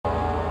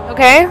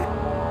Okay.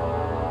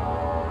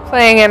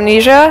 Playing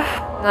Amnesia.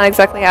 Not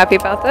exactly happy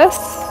about this,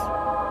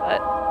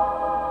 but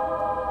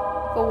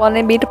people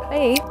wanted me to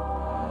play.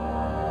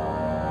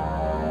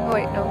 Oh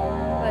wait, no.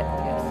 But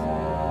yes.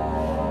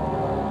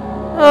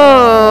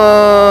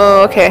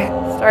 Oh, okay.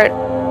 Start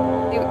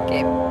new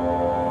game.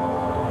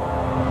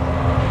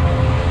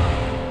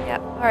 Yeah.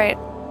 All right.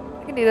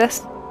 I can do this.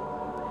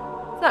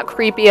 It's not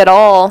creepy at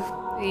all.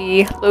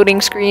 The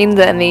loading screens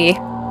and the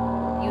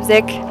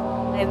music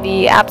and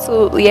the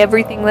absolutely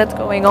everything that's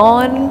going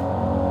on.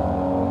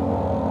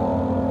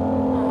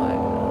 Oh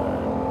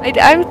my god.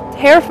 I'm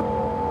terrified.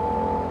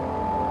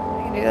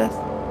 I can do this.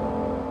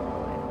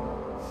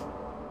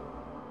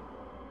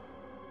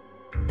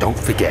 Don't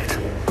forget,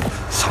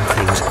 some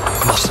things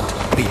mustn't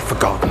be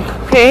forgotten.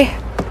 Okay.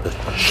 The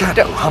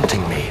shadow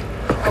hunting me.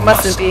 I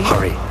mustn't be.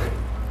 Hurry.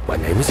 My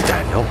name is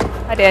Daniel.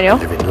 Hi, Daniel. I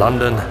live in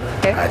London.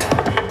 Okay.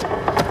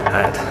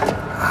 At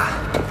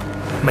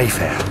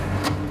Mayfair.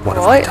 What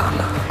have I done?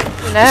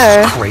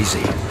 No. This is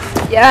crazy.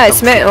 Yeah,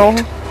 it's mental.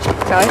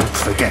 Okay. Don't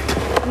forget.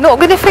 I'm not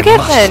gonna forget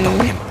then.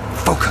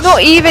 Focus.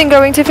 Not even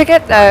going to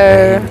forget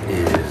though. My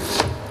name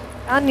is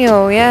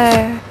Daniel,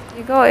 yeah.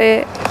 You got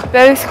it.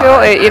 Both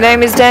got it. Your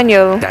name is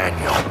Daniel.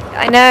 Daniel.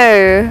 I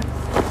know.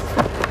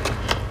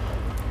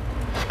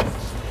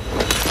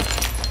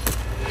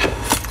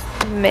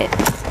 Man.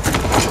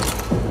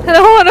 I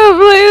don't want to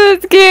play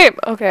this game.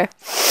 Okay.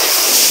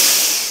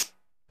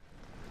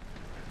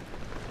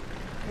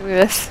 Do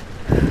this.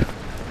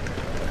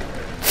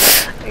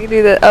 I can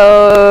do that.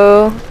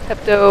 Oh,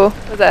 Pepto.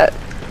 What's that?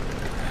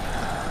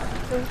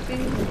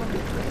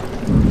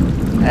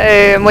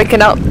 I'm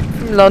waking up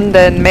from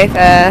London,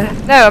 Mayfair.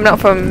 No, I'm not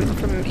from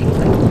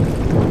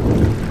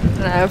England.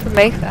 No, I'm from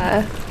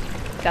Mayfair.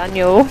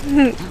 Daniel.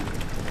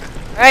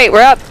 Alright,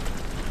 we're up.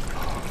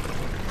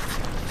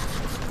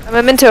 A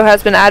memento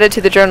has been added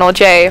to the journal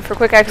J. For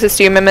quick access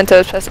to your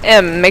mementos, press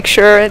M. Make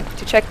sure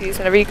to check these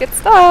whenever you get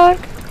stuck.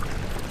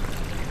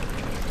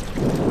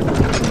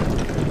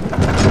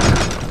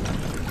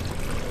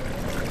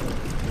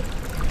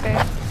 Okay.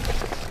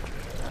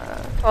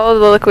 Follow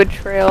the liquid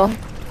trail.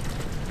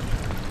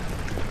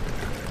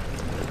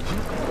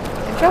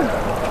 And jump.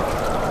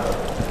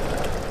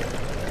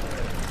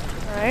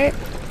 Alright.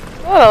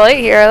 Oh, a light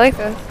here. I like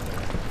this.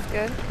 It's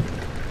good.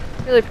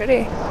 Really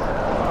pretty.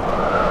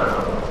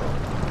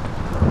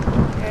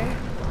 Okay.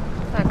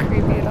 Not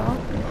creepy at all.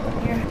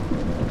 Here.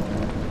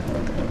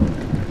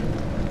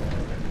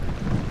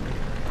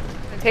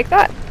 Can I take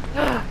that?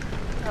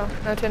 Oh,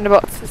 no tinder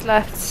boxes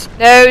left.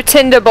 No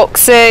tinder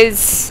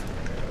boxes!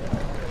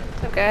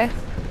 Okay.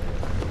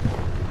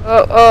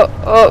 Oh, oh,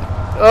 oh,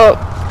 oh.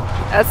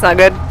 That's not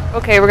good.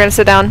 Okay, we're gonna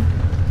sit down.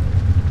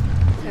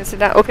 Gonna sit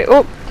down. Okay,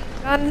 oh.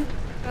 Done.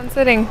 Done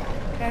sitting.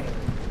 Okay.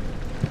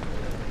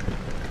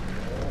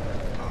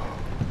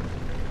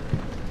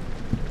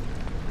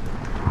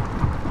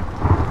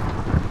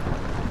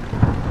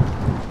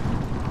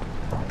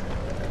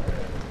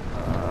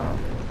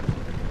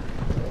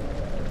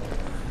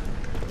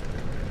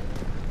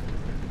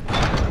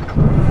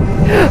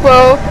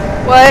 Whoa!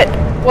 What?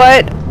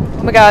 What?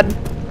 Oh my god.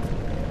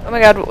 Oh my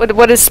god,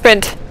 what is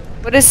sprint?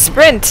 What is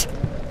sprint?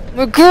 Oh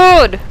my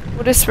god!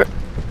 What is sprint?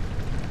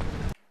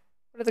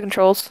 What are the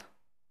controls?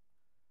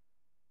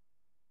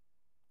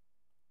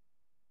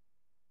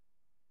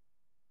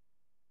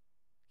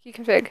 Key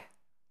config.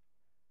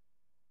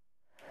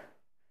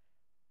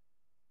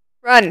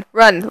 Run!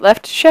 Run!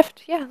 Left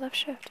shift? Yeah, left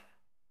shift.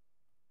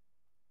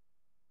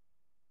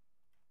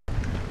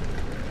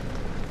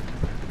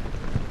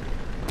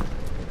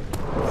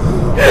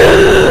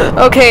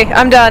 Okay,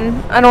 I'm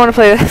done. I don't want to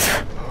play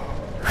this.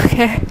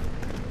 Okay.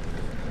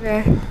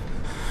 Okay.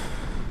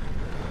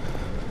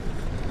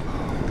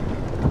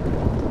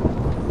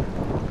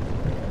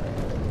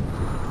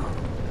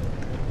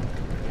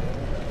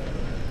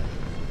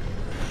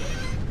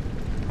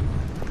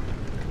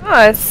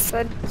 Oh, it's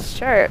a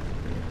shirt.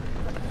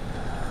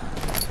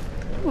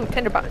 Ooh,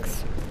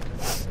 tinderbox.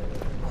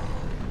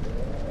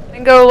 I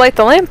can go light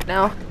the lamp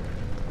now.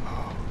 I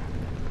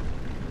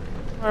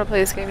don't want to play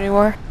this game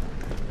anymore.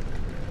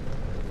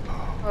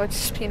 Oh, it's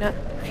just peanut.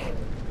 Okay.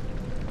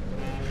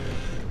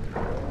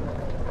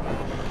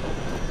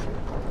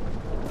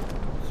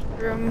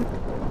 Room.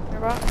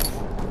 Tinderbox.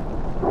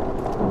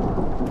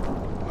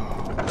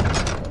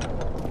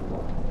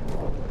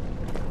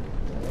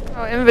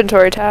 Oh,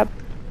 inventory tab.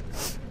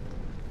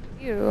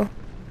 Ew.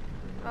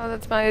 Oh,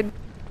 that's my...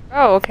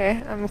 Oh,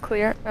 okay. I'm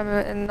clear.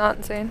 I'm not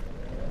insane.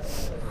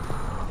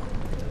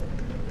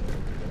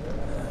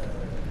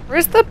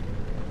 Where's the...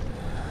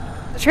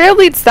 The trail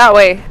leads that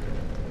way.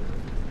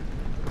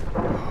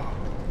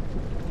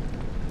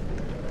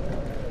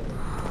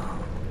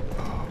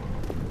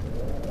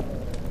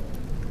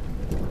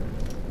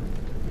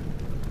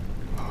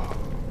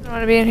 I don't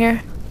want to be in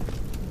here.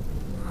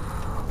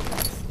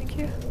 Thank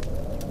you.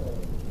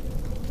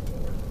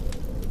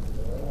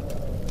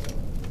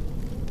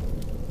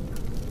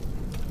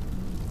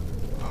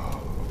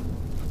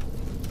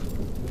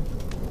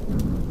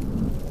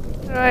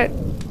 Alright.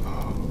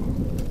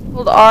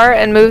 Hold R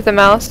and move the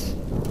mouse.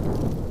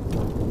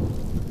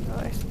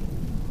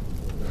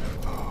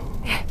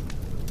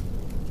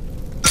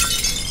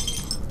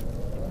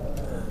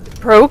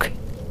 broke?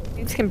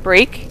 These can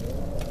break?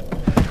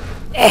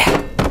 Eh.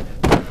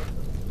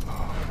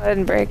 I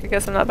didn't break. I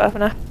guess I'm not buff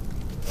enough.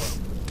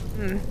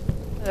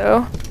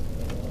 Hello?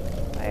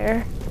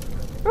 Fire.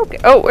 Okay.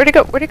 Oh, where'd it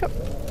go? Where'd it go?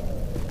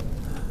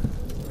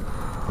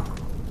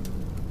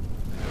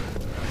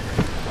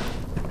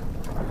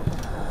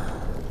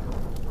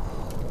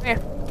 Come here.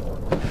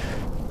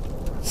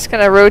 Just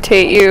gonna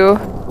rotate you.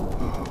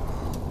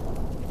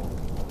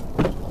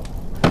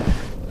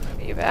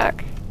 Get you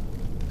back.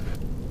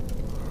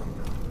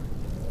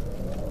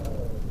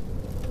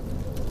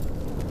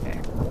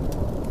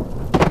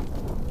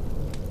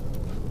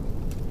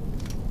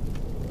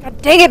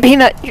 God dang it,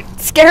 Peanut! You're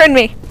scaring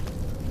me!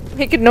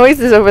 Making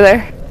noises over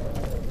there.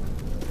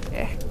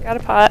 Okay, got a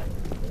pot.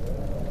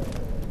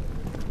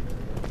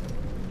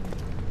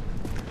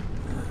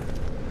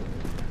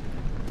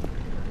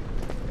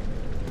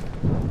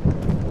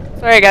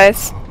 Sorry,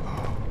 guys.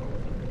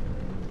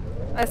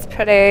 Let's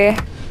put a...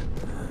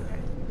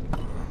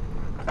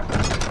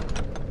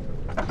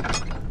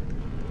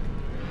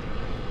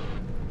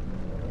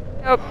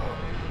 Nope.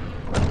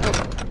 Nope.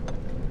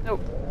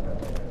 Nope.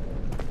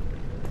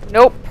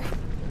 Nope.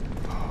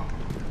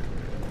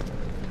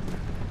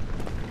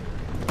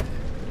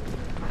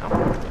 No.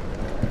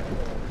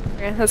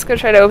 Okay, let's go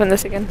try to open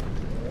this again.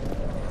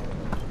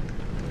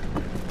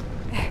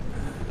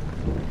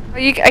 Oh,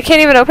 I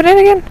can't even open it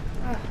again?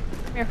 Oh,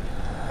 come here.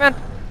 Come on.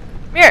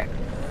 Come here.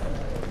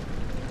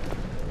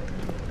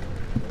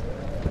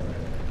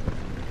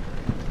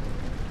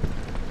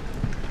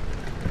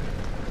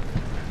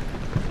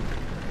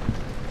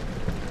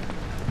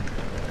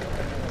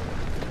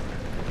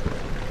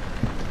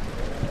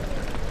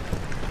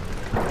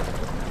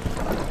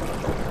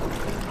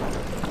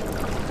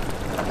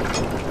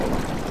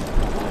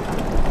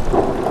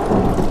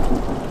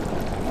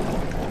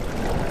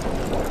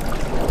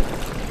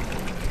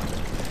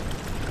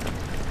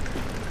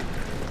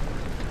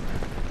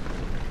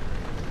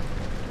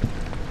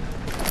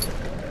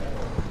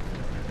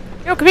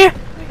 Yo, come here!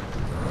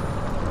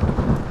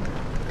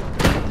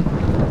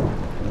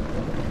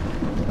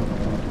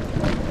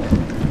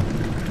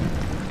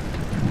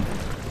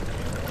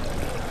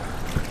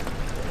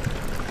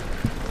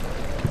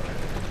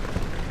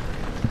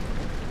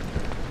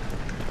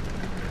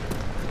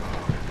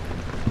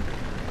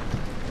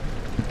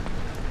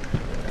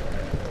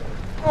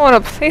 I don't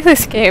want to play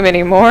this game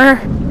anymore.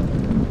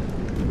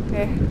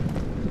 Okay.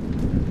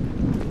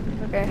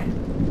 Okay.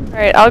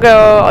 Alright, I'll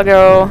go.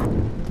 Oh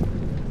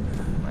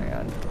my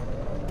god.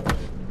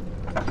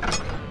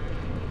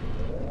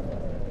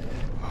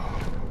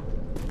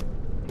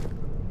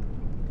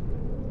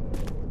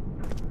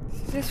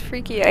 This is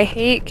freaky. I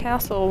hate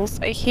castles.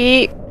 I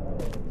hate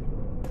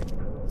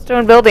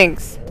stone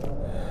buildings.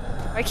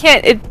 Why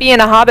can't it be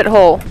in a hobbit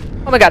hole?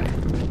 Oh my god.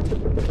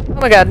 Oh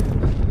my god.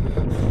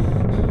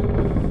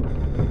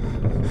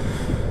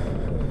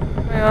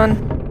 Oh my god.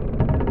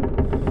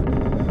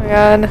 Oh my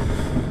god.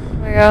 Oh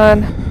my god.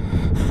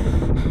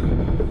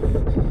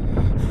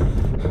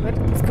 What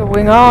is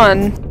going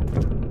on?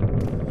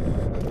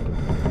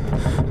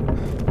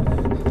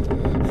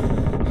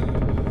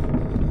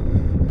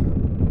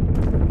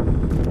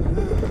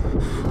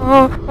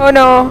 Oh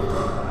no.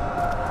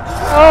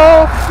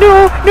 Oh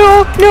no,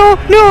 no, no,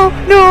 no,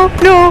 no,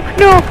 no,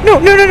 no, no, no,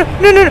 no, no,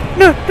 no, no,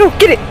 no, no,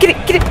 get it, get it,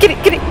 get it, get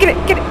it, get it, get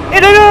it, get it. I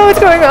don't know what's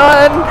going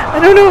on. I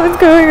don't know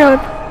what's going on.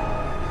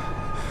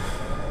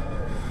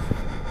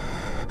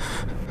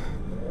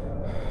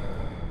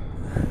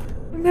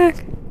 I'm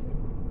back.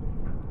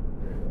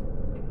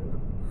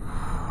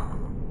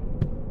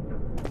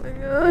 Oh my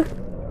god.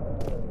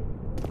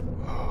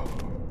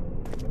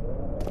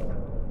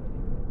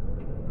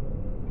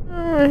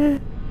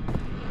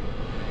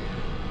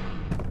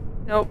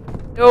 Nope.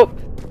 Nope.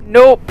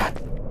 Nope.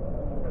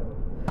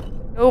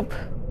 Nope.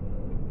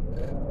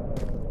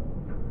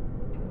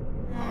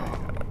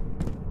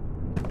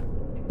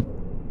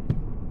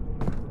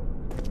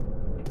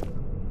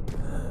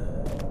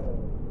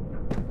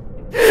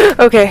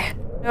 Okay.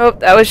 Nope,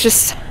 that was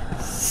just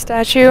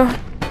statue.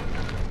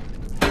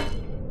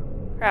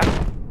 Crap.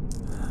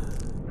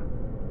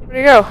 Where'd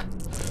he go?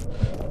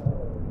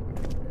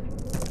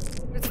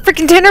 It's a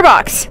freaking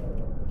tinderbox!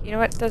 You know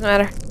what? Doesn't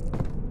matter.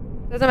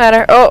 Doesn't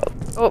matter. Oh!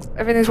 Oh,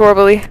 everything's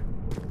warbly.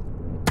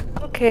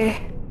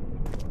 Okay.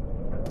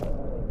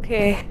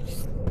 Okay.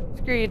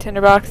 Screw you,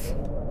 tinderbox.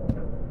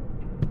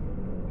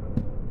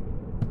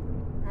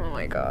 Oh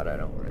my god, I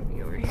don't want to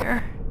be over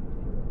here.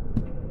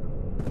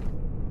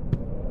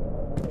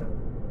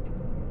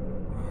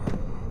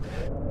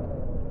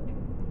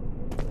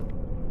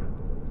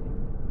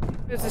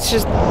 This is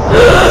just...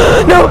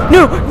 No!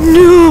 No!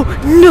 No!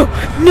 No!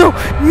 No!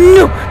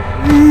 No!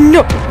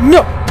 No! No!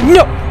 No!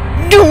 No!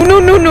 No!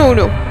 No! No!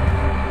 No!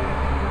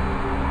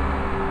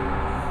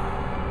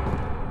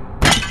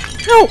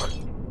 No!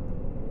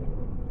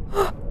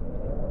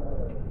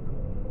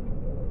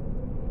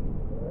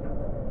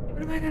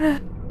 What am I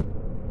gonna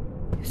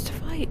use to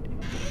fight?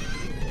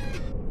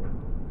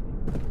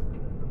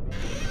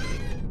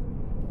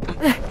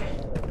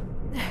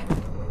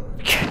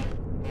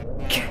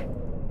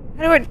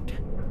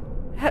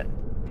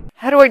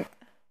 do I...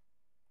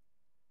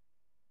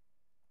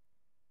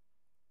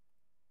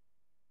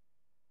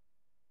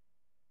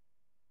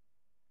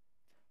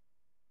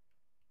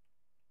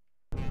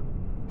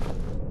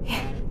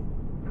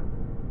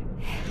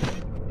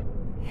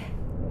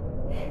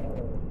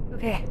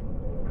 Okay.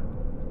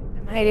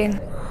 I'm hiding.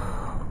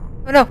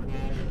 Oh no! I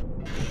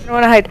don't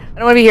want to hide. I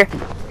don't want to be here.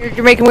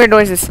 You're making weird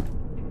noises.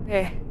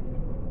 Okay.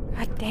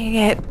 God dang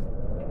it.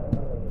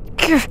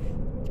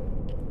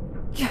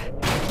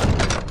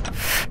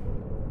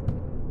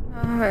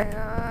 Oh my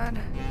god.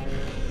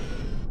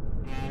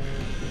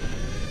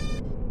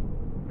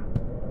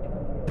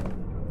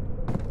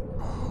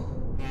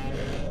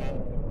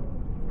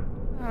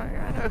 Oh my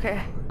god,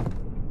 okay.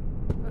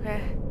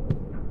 Okay.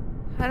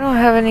 I don't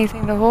have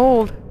anything to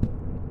hold.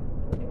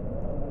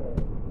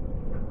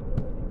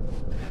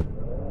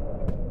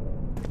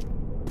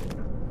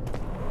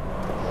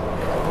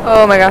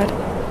 Oh my god.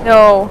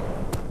 No.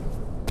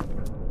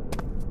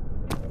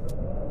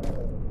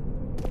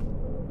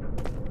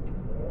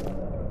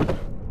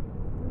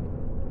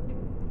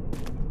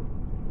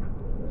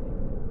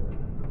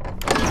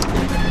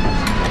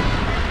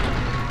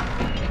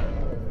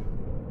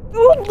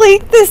 Don't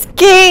like this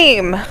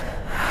game!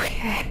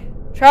 Okay.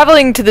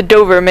 Traveling to the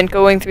Dover meant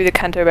going through the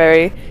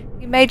Canterbury.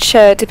 He made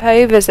sure to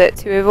pay a visit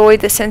to avoid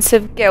the sense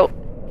of guilt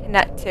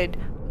connected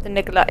with the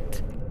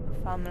neglect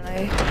of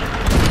family.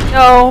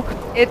 No,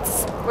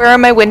 it's... Where are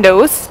my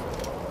windows?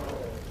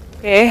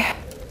 Okay.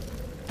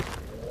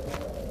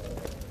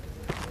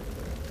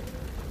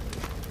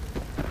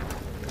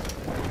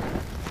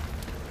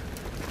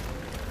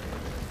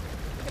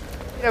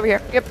 Get over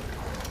here. Yep.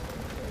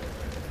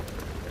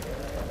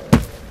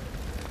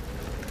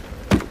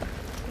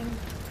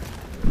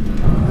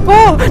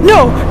 Oh!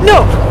 No!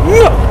 No!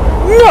 No!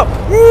 No!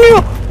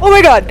 No! Oh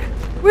my god!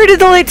 Where did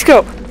the lights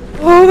go?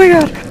 Oh my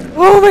god!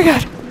 Oh my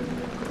god!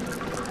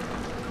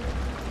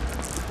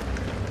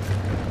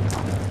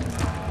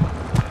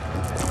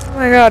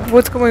 Oh my god,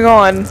 what's going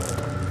on?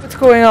 What's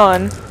going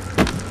on?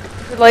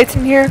 Are there lights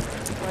in here?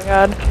 Oh my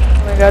god.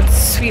 Oh my god,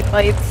 sweet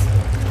lights.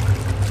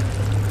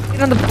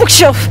 Get on the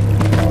bookshelf!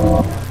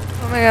 Oh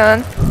my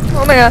god.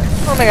 Oh my god.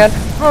 Oh my god.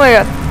 Oh my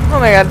god. Oh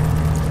my god.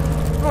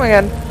 Oh my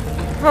god.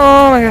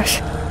 Oh my gosh.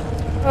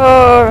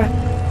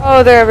 Oh,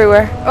 oh, they're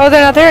everywhere. Oh,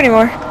 they're not there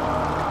anymore.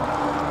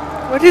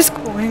 What is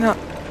going on?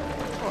 I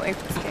don't like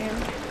this game.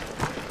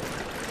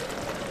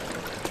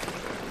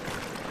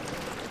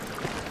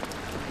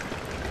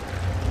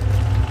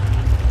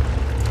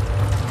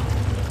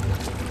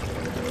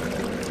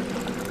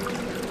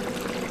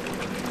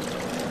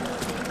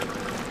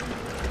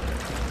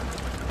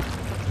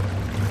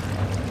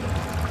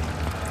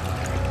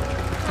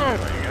 Oh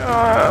my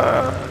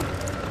god.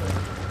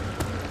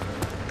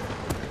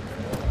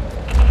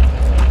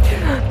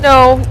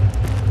 No.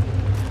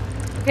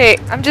 Okay,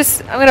 I'm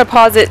gonna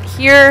pause it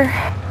here.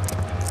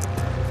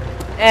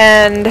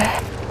 And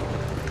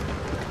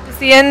it's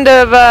the end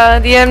of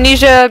the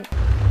Amnesia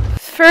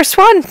first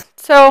one.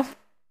 So,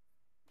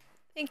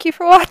 thank you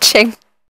for watching.